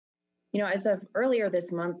As of earlier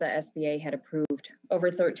this month, the SBA had approved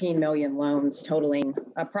over 13 million loans totaling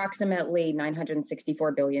approximately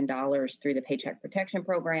 $964 billion through the Paycheck Protection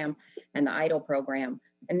Program and the EIDL program.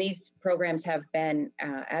 And these programs have been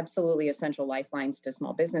absolutely essential lifelines to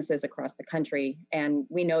small businesses across the country. And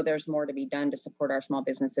we know there's more to be done to support our small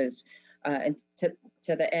businesses to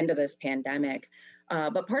the end of this pandemic.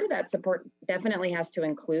 But part of that support definitely has to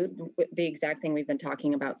include the exact thing we've been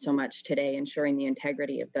talking about so much today, ensuring the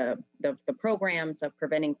integrity of the programs, of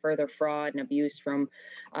preventing further fraud and abuse from,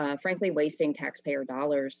 frankly, wasting taxpayer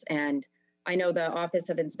dollars. And I know the Office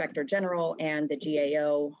of Inspector General and the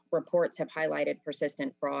GAO reports have highlighted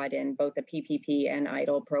persistent fraud in both the PPP and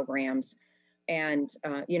EIDL programs. And,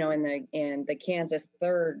 in the Kansas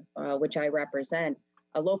 3rd, which I represent,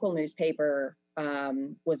 a local newspaper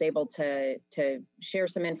was able to share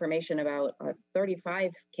some information about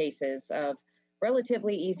 35 cases of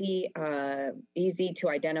relatively easy to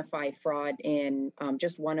identify fraud in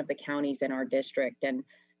just one of the counties in our district. And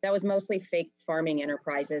that was mostly fake farming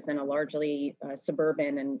enterprises in a largely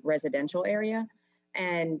suburban and residential area.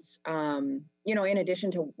 And, in addition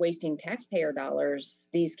to wasting taxpayer dollars,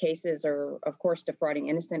 these cases are, of course, defrauding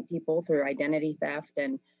innocent people through identity theft.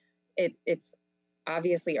 And it's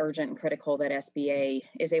obviously urgent and critical that SBA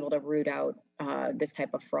is able to root out this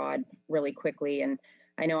type of fraud really quickly. And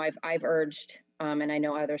I know I've urged, and I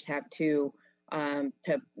know others have too, for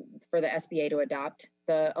the SBA to adopt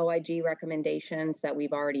the OIG recommendations that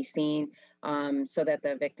we've already seen, so that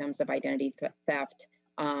the victims of identity theft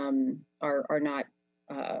are not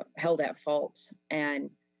held at fault. And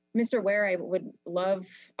Mr. Ware, I would love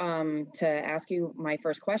to ask you my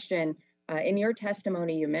first question. In your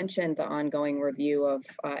testimony, you mentioned the ongoing review of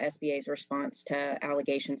SBA's response to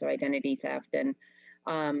allegations of identity theft. And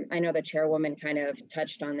I know the chairwoman kind of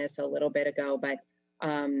touched on this a little bit ago, but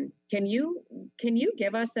can you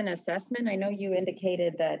give us an assessment? I know you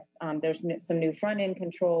indicated that there's some new front-end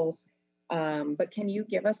controls, but can you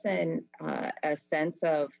give us a sense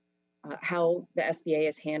of how the SBA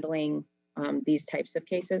is handling these types of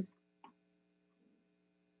cases?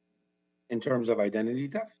 In terms of identity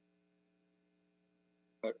theft?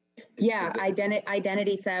 Yeah,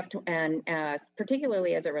 identity theft, and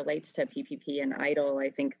particularly as it relates to PPP and EIDL, I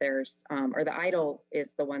think there's, or the EIDL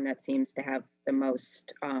is the one that seems to have the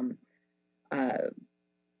most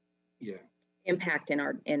impact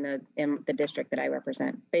in the district that I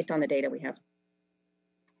represent, based on the data we have.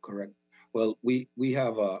 Correct. Well, we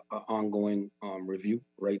have a ongoing review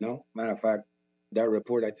right now. Matter of fact, that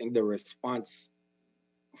report, I think the response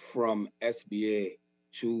from SBA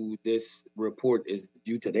to this report is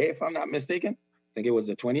due today, if I'm not mistaken. I think it was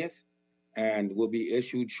the 20th, and will be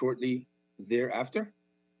issued shortly thereafter,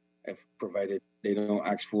 if provided they don't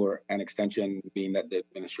ask for an extension, being that the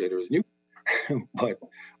administrator is new. But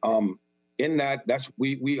in that,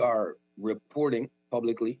 we are reporting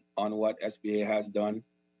publicly on what SBA has done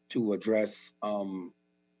to address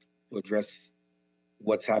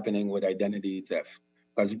what's happening with identity theft.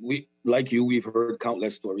 Because we've heard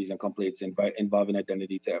countless stories and complaints involving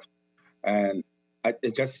identity theft. And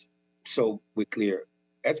it just so we're clear,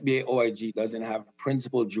 SBA OIG doesn't have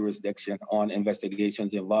principal jurisdiction on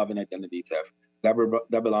investigations involving identity theft.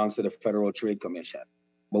 That belongs to the Federal Trade Commission.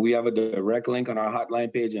 But we have a direct link on our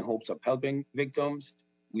hotline page in hopes of helping victims.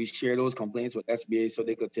 We share those complaints with SBA so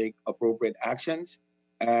they could take appropriate actions.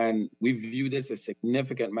 And we view this as a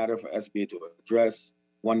significant matter for SBA to address,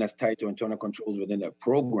 one that's tied to internal controls within their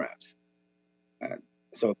programs.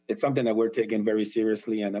 So it's something that we're taking very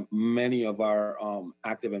seriously, and many of our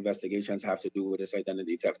active investigations have to do with this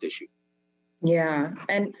identity theft issue. Yeah,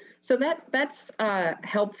 and so that's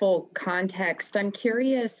helpful context. I'm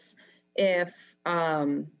curious if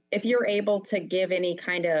you're able to give any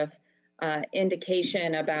kind of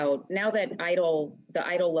indication about, now that the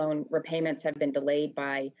EIDL loan repayments have been delayed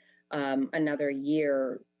by another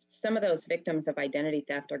year, some of those victims of identity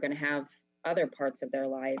theft are going to have other parts of their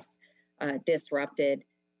lives disrupted.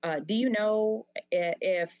 Do you know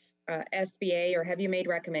if SBA, or have you made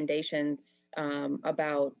recommendations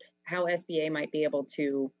about how SBA might be able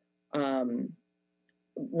to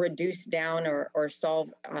reduce down or solve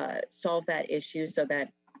that issue, so that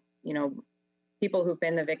people who've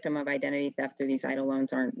been the victim of identity theft through these EIDL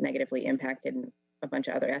loans aren't negatively impacted in a bunch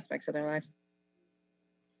of other aspects of their lives?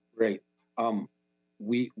 Great.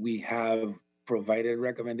 We have provided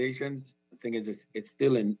recommendations. The thing is, it's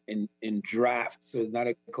still in draft, so it's not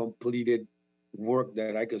a completed work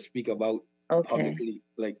that I could speak about publicly,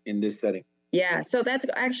 like in this setting. Yeah, so that's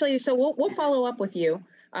actually, so we'll follow up with you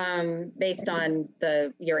based on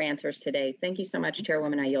your answers today. Thank you so much,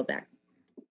 Chairwoman. I yield back.